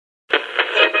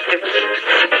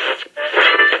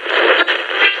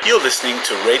You're listening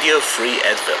to Radio Free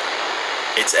Edville.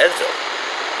 It's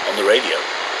Edville on the radio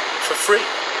for free.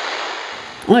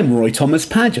 I'm Roy Thomas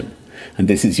Padgham, and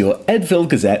this is your Edville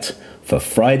Gazette for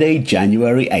Friday,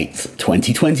 January 8th,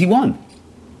 2021.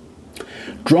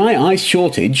 Dry ice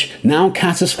shortage now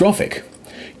catastrophic.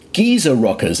 Geezer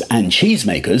rockers and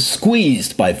cheesemakers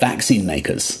squeezed by vaccine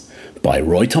makers. By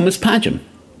Roy Thomas Padgham.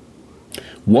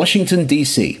 Washington,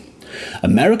 D.C.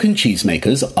 American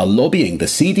cheesemakers are lobbying the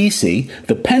CDC,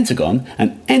 the Pentagon,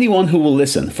 and anyone who will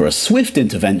listen for a swift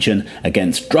intervention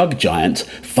against drug giant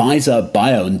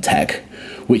Pfizer-BioNTech,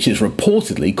 which is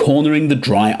reportedly cornering the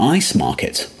dry ice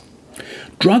market.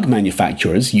 Drug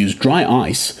manufacturers use dry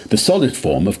ice, the solid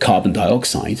form of carbon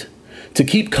dioxide, to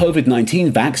keep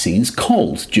COVID-19 vaccines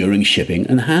cold during shipping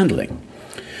and handling.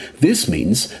 This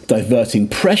means diverting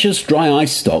precious dry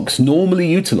ice stocks normally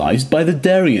utilized by the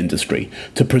dairy industry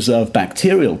to preserve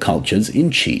bacterial cultures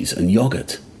in cheese and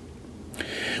yogurt.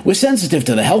 We're sensitive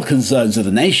to the health concerns of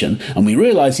the nation, and we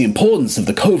realize the importance of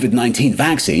the COVID-19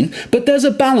 vaccine, but there's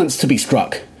a balance to be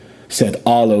struck, said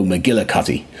Arlo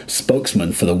McGillicuddy,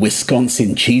 spokesman for the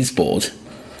Wisconsin Cheese Board.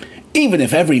 Even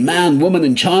if every man, woman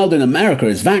and child in America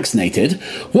is vaccinated,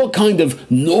 what kind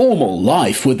of normal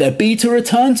life would there be to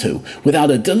return to without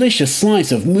a delicious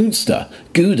slice of Munster,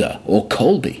 Gouda or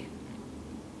Colby?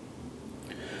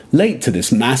 Late to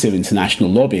this massive international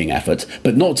lobbying effort,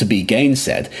 but not to be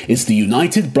gainsaid, is the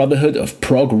United Brotherhood of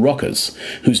Prog Rockers,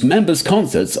 whose members'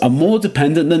 concerts are more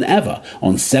dependent than ever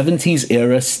on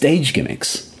 70s-era stage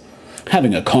gimmicks.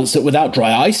 Having a concert without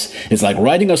dry ice is like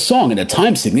writing a song in a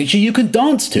time signature you can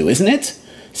dance to, isn't it?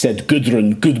 Said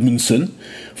Gudrun Gudmundsson,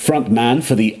 frontman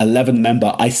for the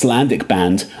 11-member Icelandic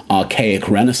band Archaic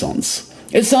Renaissance.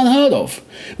 It's unheard of.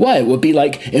 Why, it would be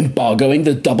like embargoing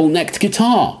the double-necked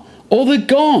guitar or the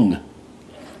gong.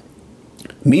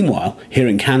 Meanwhile, here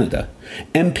in Canada,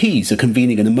 MPs are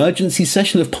convening an emergency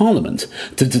session of Parliament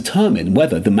to determine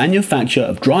whether the manufacture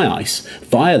of dry ice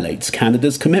violates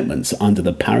Canada's commitments under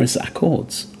the Paris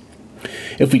Accords.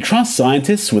 If we trust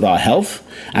scientists with our health,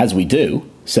 as we do,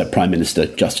 said Prime Minister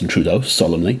Justin Trudeau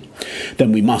solemnly,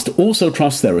 then we must also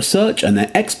trust their research and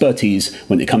their expertise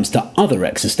when it comes to other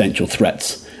existential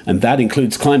threats, and that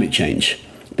includes climate change.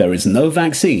 There is no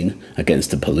vaccine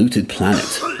against a polluted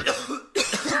planet.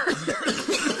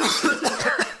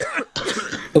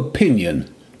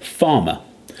 Opinion. Farmer.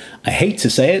 I hate to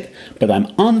say it, but I'm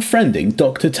unfriending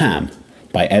Dr. Tam,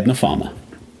 by Edna Farmer.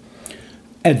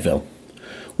 Edville.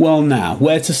 Well now,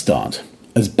 where to start?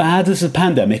 As bad as the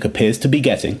pandemic appears to be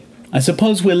getting, I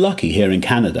suppose we're lucky here in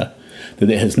Canada that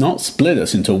it has not split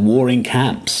us into warring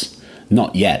camps.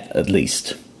 Not yet, at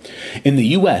least. In the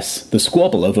US, the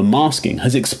squabble over masking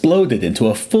has exploded into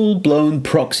a full-blown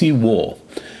proxy war.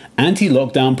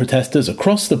 Anti-lockdown protesters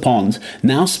across the pond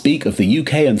now speak of the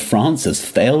UK and France as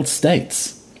failed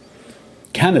states.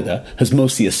 Canada has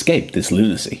mostly escaped this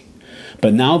lunacy.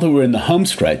 But now that we're in the home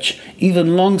stretch,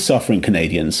 even long-suffering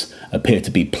Canadians appear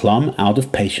to be plumb out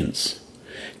of patience.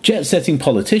 Jet-setting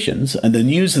politicians and the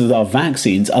news that our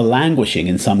vaccines are languishing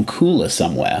in some cooler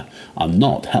somewhere are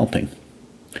not helping.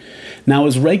 Now,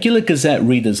 as regular Gazette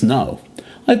readers know,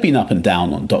 I've been up and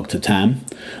down on Dr. Tam.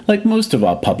 Like most of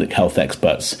our public health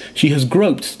experts, she has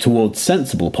groped towards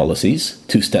sensible policies,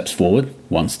 2 steps forward,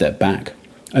 1 step back.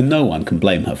 And no one can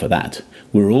blame her for that.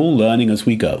 We're all learning as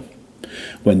we go.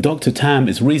 When Dr. Tam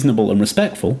is reasonable and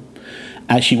respectful,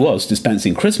 as she was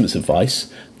dispensing Christmas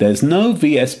advice, there's no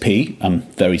VSP,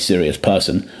 very serious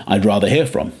person, I'd rather hear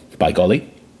from, by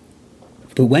golly.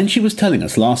 But when she was telling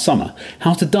us last summer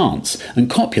how to dance and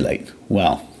copulate,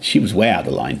 well, she was way out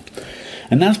of line.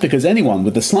 And that's because anyone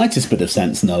with the slightest bit of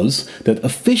sense knows that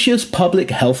officious public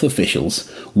health officials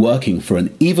working for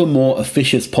an even more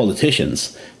officious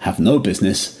politicians have no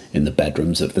business in the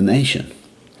bedrooms of the nation.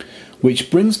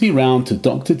 Which brings me round to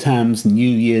Dr. Tam's New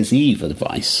Year's Eve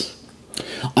advice.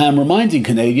 I am reminding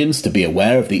Canadians to be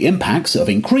aware of the impacts of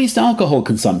increased alcohol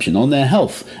consumption on their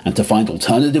health and to find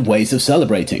alternative ways of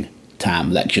celebrating.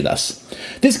 Tam lectured us.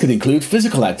 This could include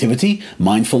physical activity,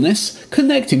 mindfulness,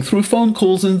 connecting through phone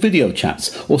calls and video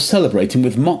chats, or celebrating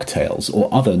with mocktails or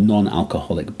other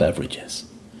non-alcoholic beverages.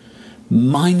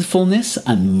 Mindfulness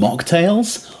and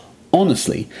mocktails?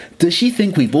 Honestly, does she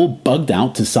think we've all bugged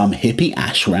out to some hippie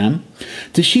ashram?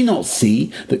 Does she not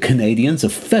see that Canadians are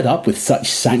fed up with such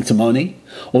sanctimony?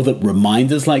 Or that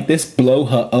reminders like this blow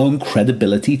her own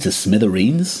credibility to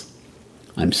smithereens?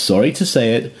 I'm sorry to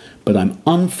say it, but I'm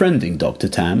unfriending Dr.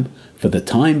 Tam, for the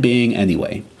time being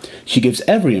anyway. She gives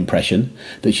every impression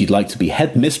that she'd like to be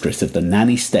headmistress of the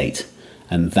nanny state,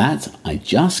 and that I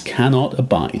just cannot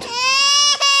abide.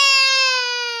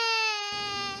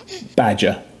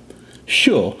 Badger.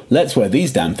 Sure, let's wear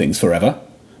these damn things forever.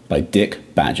 By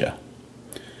Dick Badger.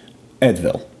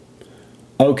 Edville.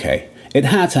 Okay, it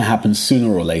had to happen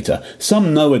sooner or later.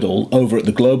 Some know-it-all over at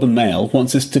the Globe and Mail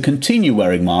wants us to continue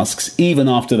wearing masks even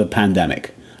after the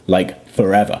pandemic. Like,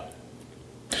 forever.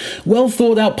 Well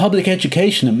thought out public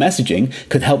education and messaging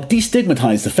could help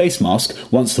destigmatize the face mask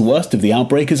once the worst of the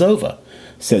outbreak is over,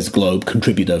 says Globe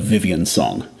contributor Vivian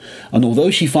Song. And although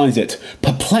she finds it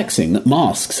perplexing that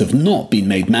masks have not been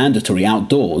made mandatory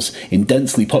outdoors in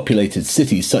densely populated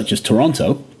cities such as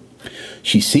Toronto,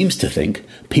 she seems to think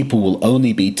people will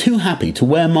only be too happy to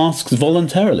wear masks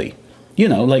voluntarily. You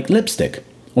know, like lipstick,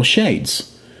 or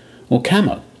shades, or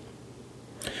camo.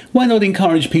 Why not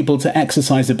encourage people to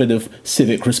exercise a bit of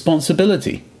civic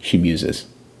responsibility, she muses.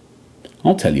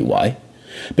 I'll tell you why.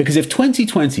 Because if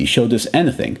 2020 showed us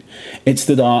anything, it's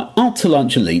that our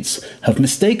out-to-lunch elites have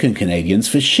mistaken Canadians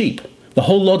for sheep, the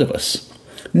whole lot of us.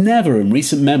 Never in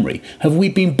recent memory have we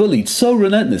been bullied so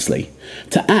relentlessly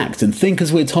to act and think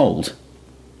as we're told,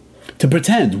 to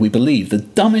pretend we believe the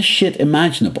dumbest shit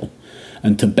imaginable,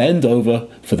 and to bend over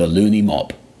for the loony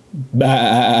mob.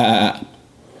 Bah!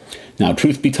 Now,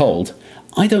 truth be told,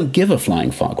 I don't give a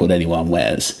flying fuck what anyone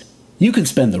wears. You can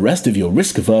spend the rest of your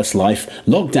risk-averse life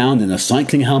locked down in a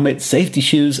cycling helmet, safety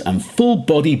shoes, and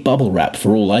full-body bubble wrap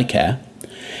for all I care.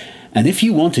 And if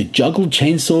you want to juggle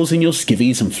chainsaws in your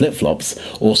skivvies and flip-flops,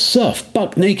 or surf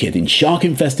buck naked in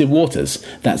shark-infested waters,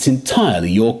 that's entirely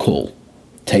your call.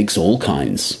 Takes all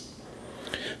kinds.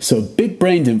 So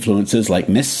big-brained influencers like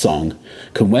Miss Song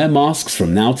can wear masks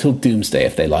from now till doomsday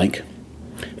if they like.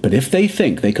 But if they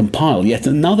think they can pile yet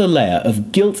another layer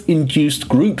of guilt-induced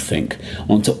groupthink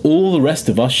onto all the rest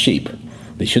of us sheep,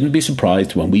 they shouldn't be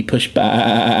surprised when we push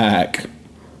back.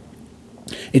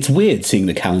 It's weird seeing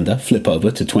the calendar flip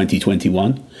over to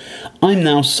 2021. I'm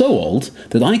now so old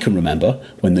that I can remember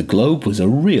when the Globe was a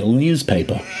real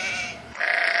newspaper.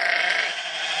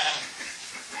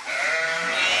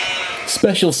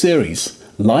 Special series,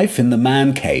 Life in the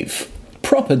Man Cave.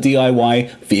 Proper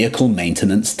DIY vehicle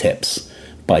maintenance tips.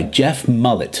 By Jeff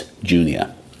Mullet,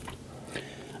 Jr.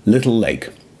 Little Lake.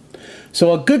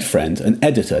 So our good friend and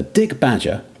editor, Dick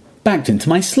Badger, backed into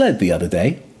my sled the other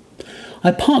day.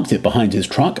 I parked it behind his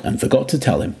truck and forgot to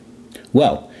tell him.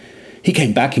 Well, he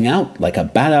came backing out like a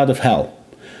bat out of hell.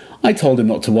 I told him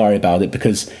not to worry about it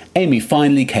because Amy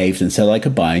finally caved and said I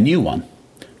could buy a new one.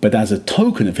 But as a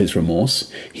token of his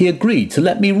remorse, he agreed to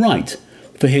let me write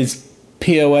for his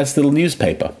POS little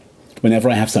newspaper whenever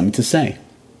I have something to say.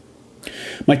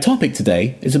 My topic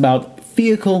today is about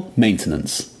vehicle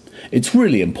maintenance. It's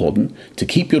really important to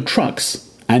keep your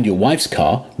trucks and your wife's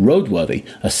car roadworthy,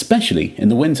 especially in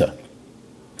the winter.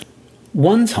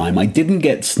 One time I didn't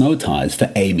get snow tires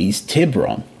for Amy's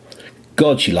Tiburon.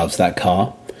 God, she loves that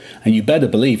car, and you better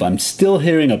believe I'm still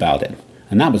hearing about it,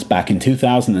 and that was back in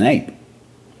 2008.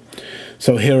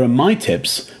 So here are my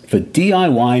tips for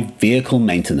DIY vehicle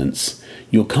maintenance.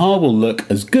 Your car will look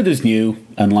as good as new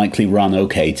and likely run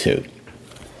okay too.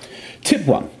 Tip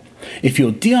 1. If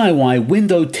your DIY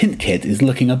window tint kit is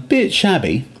looking a bit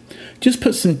shabby, just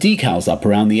put some decals up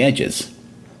around the edges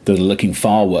that are looking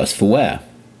far worse for wear.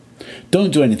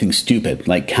 Don't do anything stupid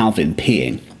like Calvin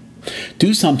peeing.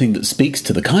 Do something that speaks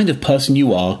to the kind of person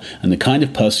you are and the kind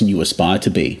of person you aspire to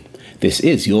be. This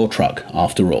is your truck,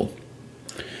 after all.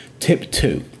 Tip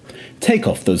 2. Take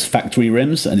off those factory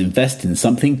rims and invest in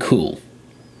something cool.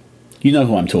 You know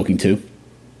who I'm talking to.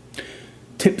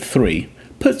 Tip 3.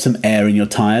 Put some air in your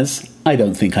tyres. I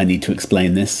don't think I need to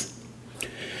explain this.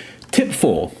 Tip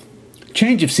 4.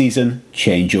 Change of season,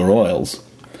 change your oils.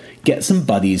 Get some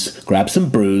buddies, grab some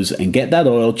brews, and get that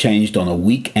oil changed on a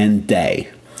weekend day.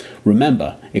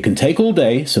 Remember, it can take all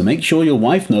day, so make sure your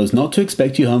wife knows not to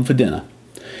expect you home for dinner.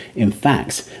 In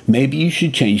fact, maybe you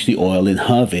should change the oil in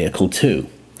her vehicle too.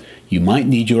 You might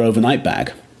need your overnight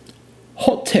bag.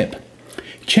 Hot tip.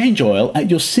 Change oil at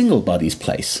your single buddy's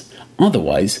place.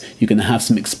 Otherwise, you're going to have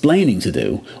some explaining to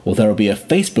do, or there'll be a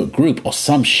Facebook group or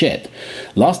some shit.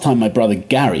 Last time my brother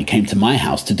Gary came to my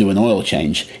house to do an oil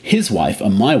change, his wife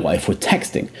and my wife were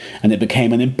texting, and it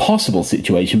became an impossible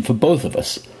situation for both of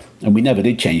us. And we never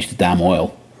did change the damn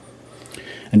oil.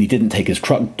 And he didn't take his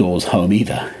truck doors home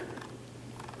either.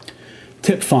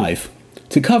 Tip 5.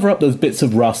 To cover up those bits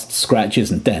of rust, scratches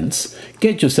and dents,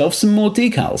 get yourself some more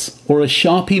decals, or a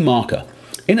Sharpie marker.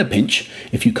 In a pinch,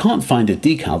 if you can't find a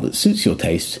decal that suits your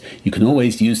taste, you can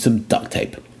always use some duct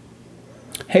tape.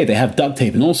 Hey, they have duct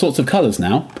tape in all sorts of colours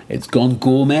now. It's gone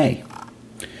gourmet.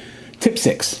 Tip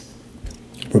 6.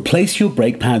 Replace your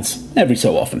brake pads every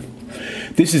so often.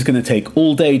 This is going to take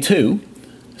all day too,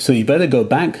 so you better go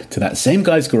back to that same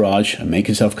guy's garage and make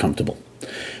yourself comfortable.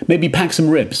 Maybe pack some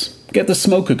ribs, get the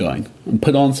smoker going, and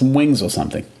put on some wings or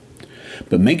something.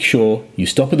 But make sure you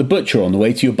stop at the butcher on the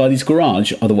way to your buddy's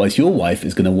garage, otherwise your wife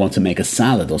is going to want to make a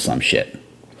salad or some shit.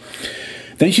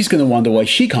 Then she's going to wonder why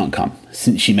she can't come,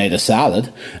 since she made a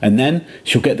salad, and then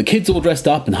she'll get the kids all dressed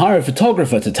up and hire a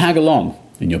photographer to tag along,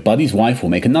 and your buddy's wife will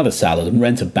make another salad and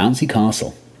rent a bouncy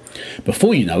castle.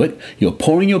 Before you know it, you're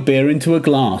pouring your beer into a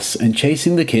glass and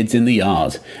chasing the kids in the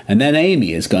yard, and then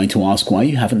Amy is going to ask why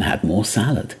you haven't had more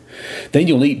salad. Then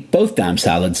you'll eat both damn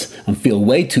salads and feel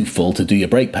way too full to do your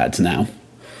brake pads now.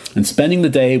 And spending the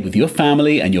day with your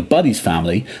family and your buddy's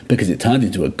family, because it turned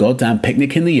into a goddamn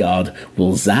picnic in the yard,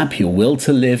 will zap your will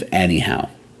to live anyhow.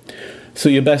 So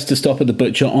you're best to stop at the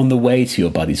butcher on the way to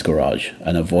your buddy's garage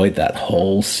and avoid that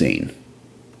whole scene.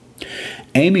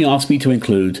 Amy asked me to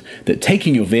include that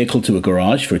taking your vehicle to a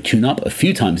garage for a tune-up a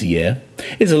few times a year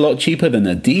is a lot cheaper than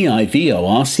a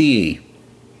DIVORCE.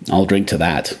 I'll drink to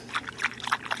that.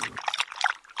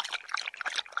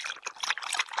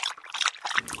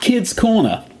 Kids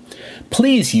Corner.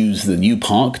 Please use the new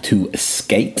park to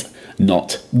skate,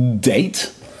 not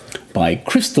date, by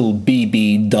Crystal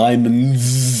BB Diamonds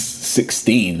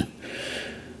 16.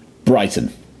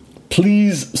 Brighton.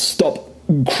 Please stop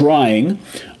crying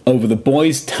over the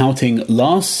boys touting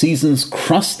last season's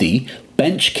crusty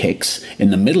bench kicks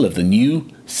in the middle of the new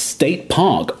state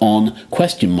park on ?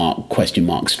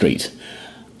 Street.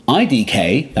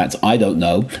 IDK, that's I don't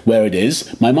know where it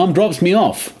is, my mum drops me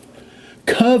off.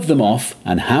 Curve them off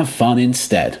and have fun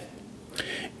instead.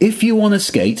 If you want to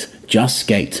skate, just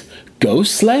skate. Go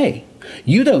slay.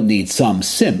 You don't need some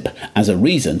simp as a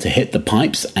reason to hit the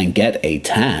pipes and get a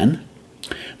tan.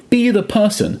 Be the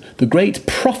person the great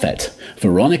prophet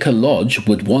Veronica Lodge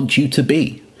would want you to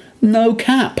be. No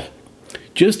cap.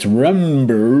 Just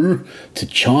remember to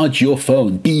charge your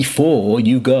phone before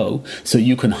you go so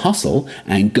you can hustle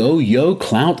and go yo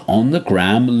clout on the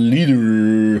gram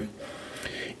leader.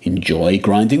 Enjoy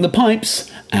grinding the pipes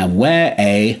and wear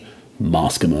a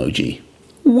mask emoji.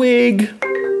 Wig.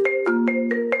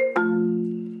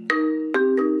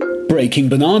 Breaking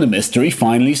Banana Mystery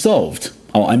finally solved.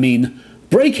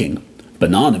 Breaking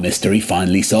Banana Mystery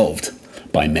finally solved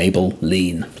by Mabel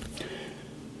Lean.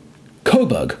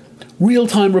 Coburg.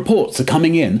 Real-time reports are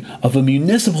coming in of a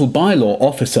municipal bylaw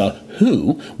officer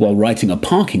who, while writing a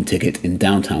parking ticket in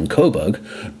downtown Coburg,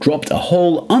 dropped a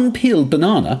whole unpeeled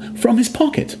banana from his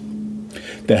pocket.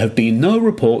 There have been no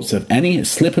reports of any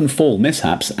slip-and-fall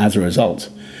mishaps as a result,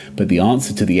 but the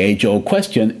answer to the age-old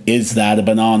question, is that a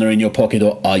banana in your pocket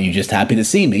or are you just happy to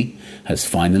see me, has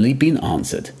finally been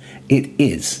answered. It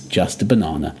is just a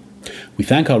banana. We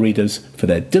thank our readers for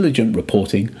their diligent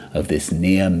reporting of this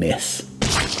near miss.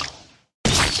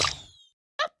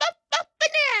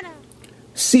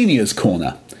 Seniors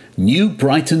Corner. New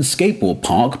Brighton Skateboard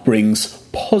Park brings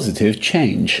positive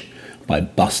change by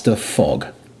Buster Fogg.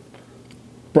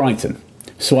 Brighton.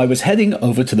 So I was heading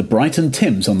over to the Brighton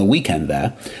Timbs on the weekend there,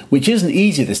 which isn't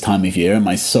easy this time of year in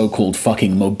my so-called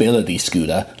fucking mobility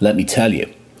scooter, let me tell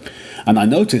you. And I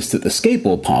noticed that the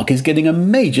skateboard park is getting a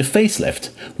major facelift,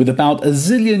 with about a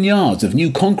zillion yards of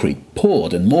new concrete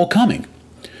poured and more coming.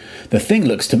 The thing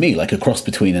looks to me like a cross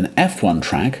between an F1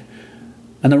 track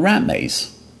and a rat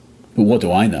maze. But what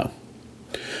do I know?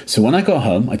 So when I got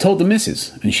home, I told the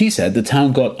missus, and she said the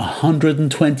town got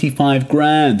 125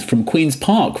 grand from Queen's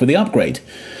Park for the upgrade.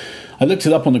 I looked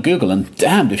it up on the Google, and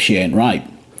damned if she ain't right.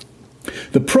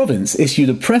 The province issued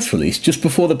a press release just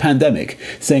before the pandemic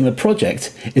saying the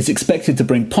project is expected to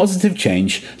bring positive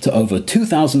change to over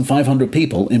 2,500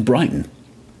 people in Brighton.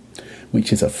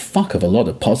 Which is a fuck of a lot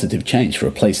of positive change for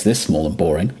a place this small and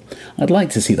boring. I'd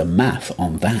like to see the math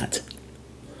on that.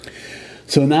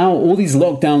 So now all these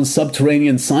lockdown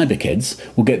subterranean cyber kids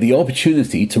will get the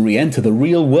opportunity to re-enter the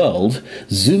real world,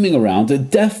 zooming around at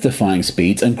death-defying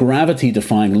speeds and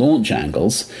gravity-defying launch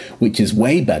angles, which is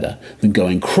way better than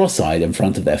going cross-eyed in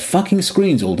front of their fucking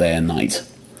screens all day and night.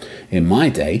 In my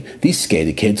day, these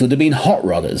skater kids would have been hot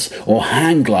rodders, or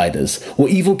hang gliders, or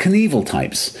Evel Knievel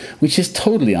types, which is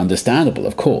totally understandable,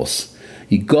 of course.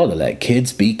 You gotta let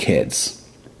kids be kids.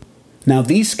 Now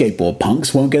these skateboard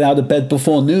punks won't get out of bed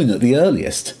before noon at the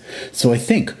earliest, so I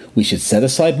think we should set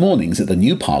aside mornings at the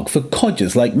new park for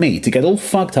codgers like me to get all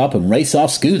fucked up and race our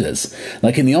scooters,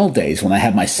 like in the old days when I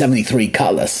had my 73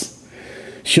 Cutlass.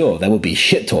 Sure, there would be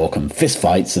shit talk and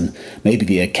fistfights and maybe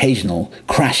the occasional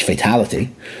crash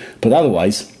fatality, but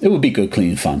otherwise it would be good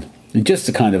clean fun, and just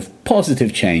the kind of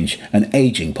positive change an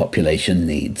ageing population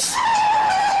needs.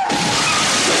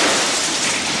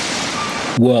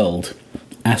 World.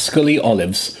 Ascoli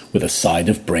Olives with a Side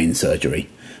of Brain Surgery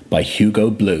by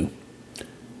Hugo Blue.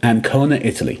 Ancona,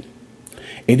 Italy.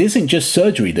 It isn't just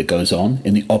surgery that goes on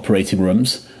in the operating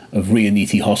rooms of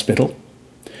Riunite Hospital.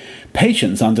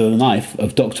 Patients under the knife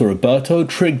of Dr. Roberto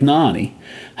Trignani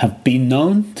have been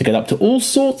known to get up to all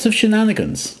sorts of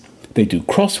shenanigans. They do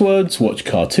crosswords, watch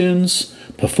cartoons,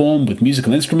 perform with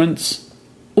musical instruments,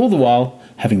 all the while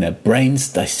having their brains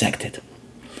dissected.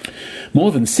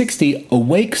 More than 60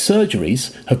 awake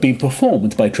surgeries have been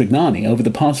performed by Trignani over the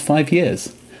past 5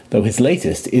 years, though his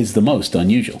latest is the most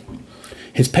unusual.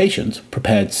 His patient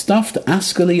prepared stuffed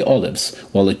Ascoli olives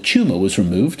while a tumour was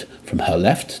removed from her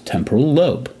left temporal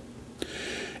lobe.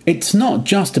 It's not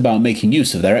just about making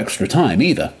use of their extra time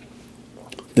either.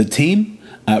 The team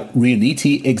at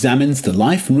Riunite examines the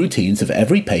life and routines of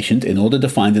every patient in order to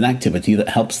find an activity that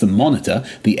helps them monitor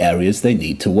the areas they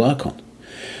need to work on.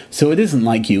 So it isn't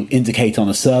like you indicate on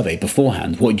a survey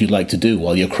beforehand what you'd like to do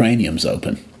while your cranium's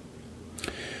open.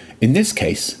 In this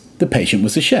case, the patient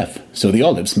was a chef, so the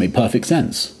olives made perfect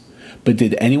sense. But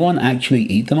did anyone actually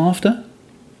eat them after?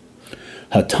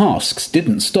 Her tasks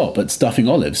didn't stop at stuffing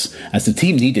olives, as the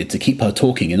team needed to keep her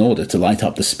talking in order to light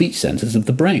up the speech centers of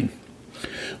the brain.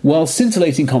 While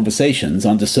scintillating conversations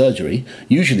under surgery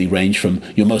usually range from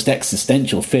your most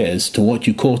existential fears to what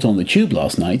you caught on the tube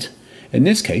last night, in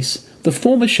this case, the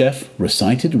former chef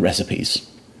recited recipes.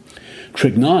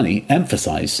 Trignani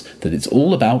emphasized that it's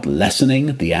all about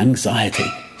lessening the anxiety.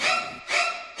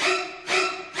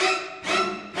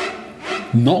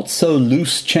 Not So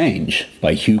Loose Change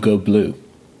by Hugo Blue.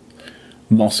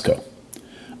 Moscow.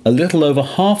 A little over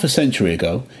half a century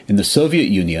ago, in the Soviet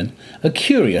Union, a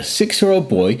curious 6-year-old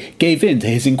boy gave in to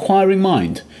his inquiring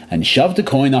mind and shoved a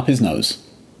coin up his nose,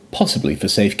 possibly for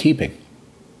safekeeping.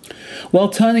 While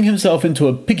turning himself into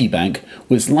a piggy bank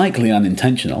was likely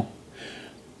unintentional,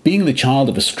 being the child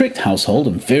of a strict household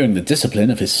and fearing the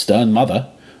discipline of his stern mother,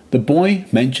 the boy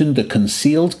mentioned the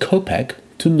concealed kopeck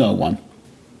to no one.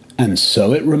 And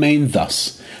so it remained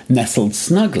thus, nestled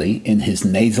snugly in his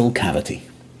nasal cavity.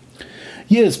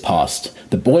 Years passed,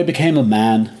 the boy became a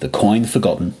man, the coin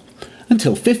forgotten,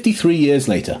 until 53 years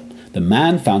later, the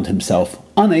man found himself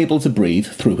unable to breathe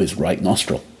through his right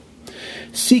nostril.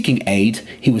 Seeking aid,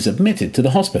 he was admitted to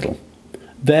the hospital.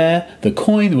 There, the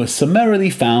coin was summarily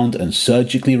found and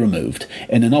surgically removed,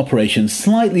 in an operation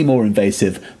slightly more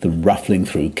invasive than ruffling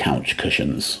through couch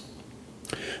cushions.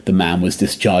 The man was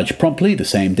discharged promptly the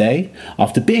same day,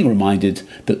 after being reminded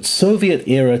that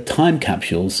Soviet-era time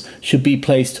capsules should be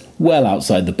placed well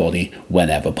outside the body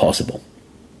whenever possible.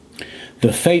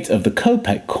 The fate of the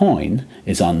kopeck coin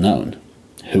is unknown.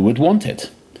 Who would want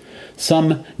it?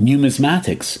 Some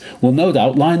numismatics will no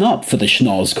doubt line up for the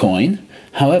schnoz coin.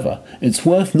 However, it's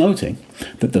worth noting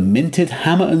that the minted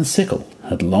hammer and sickle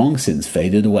had long since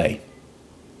faded away.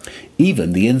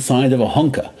 Even the inside of a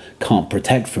honker can't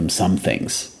protect from some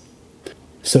things.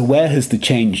 So where has the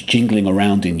change jingling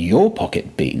around in your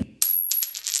pocket been?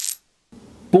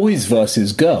 Boys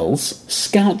vs. Girls,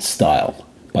 Scout Style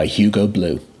by Hugo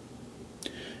Blue.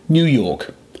 New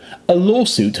York. A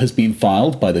lawsuit has been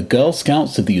filed by the Girl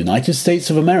Scouts of the United States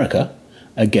of America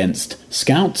against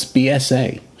Scouts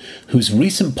BSA, whose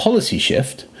recent policy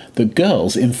shift, that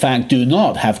girls in fact do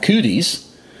not have cooties,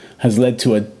 has led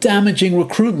to a damaging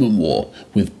recruitment war,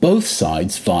 with both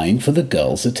sides vying for the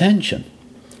girls' attention.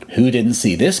 Who didn't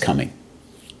see this coming?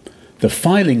 The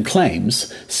filing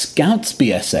claims Scouts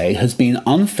BSA has been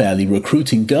unfairly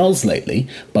recruiting girls lately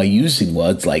by using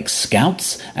words like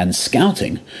scouts and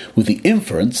scouting, with the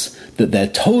inference that they're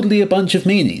totally a bunch of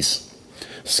meanies.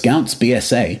 Scouts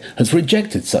BSA has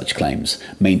rejected such claims,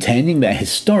 maintaining their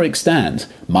historic stand,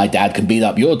 "My dad can beat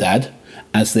up your dad,"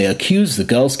 as they accuse the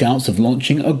Girl Scouts of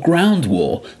launching a ground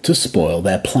war to spoil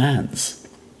their plans.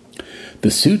 The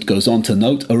suit goes on to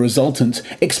note a resultant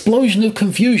explosion of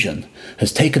confusion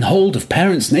has taken hold of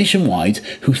parents nationwide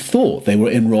who thought they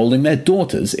were enrolling their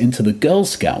daughters into the Girl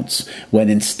Scouts when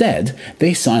instead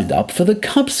they signed up for the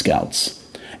Cub Scouts.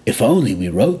 If only we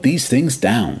wrote these things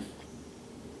down.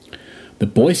 The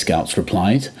Boy Scouts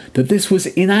replied that this was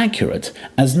inaccurate,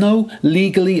 as no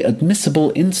legally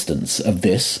admissible instance of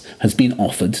this has been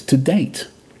offered to date,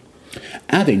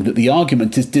 adding that the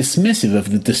argument is dismissive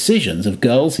of the decisions of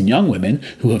girls and young women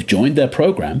who have joined their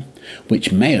program,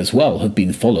 which may as well have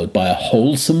been followed by a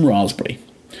wholesome raspberry.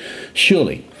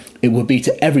 Surely, it would be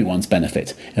to everyone's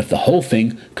benefit if the whole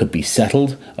thing could be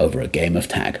settled over a game of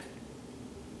tag.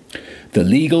 The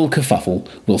legal kerfuffle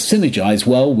will synergize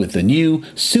well with the new,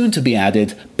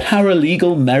 soon-to-be-added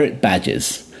paralegal merit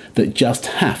badges that just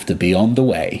have to be on the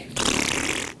way.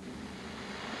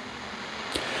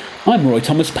 I'm Roy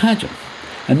Thomas Pageant,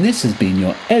 and this has been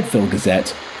your Edville Gazette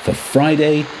for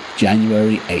Friday,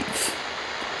 January 8th.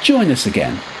 Join us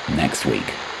again next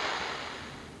week.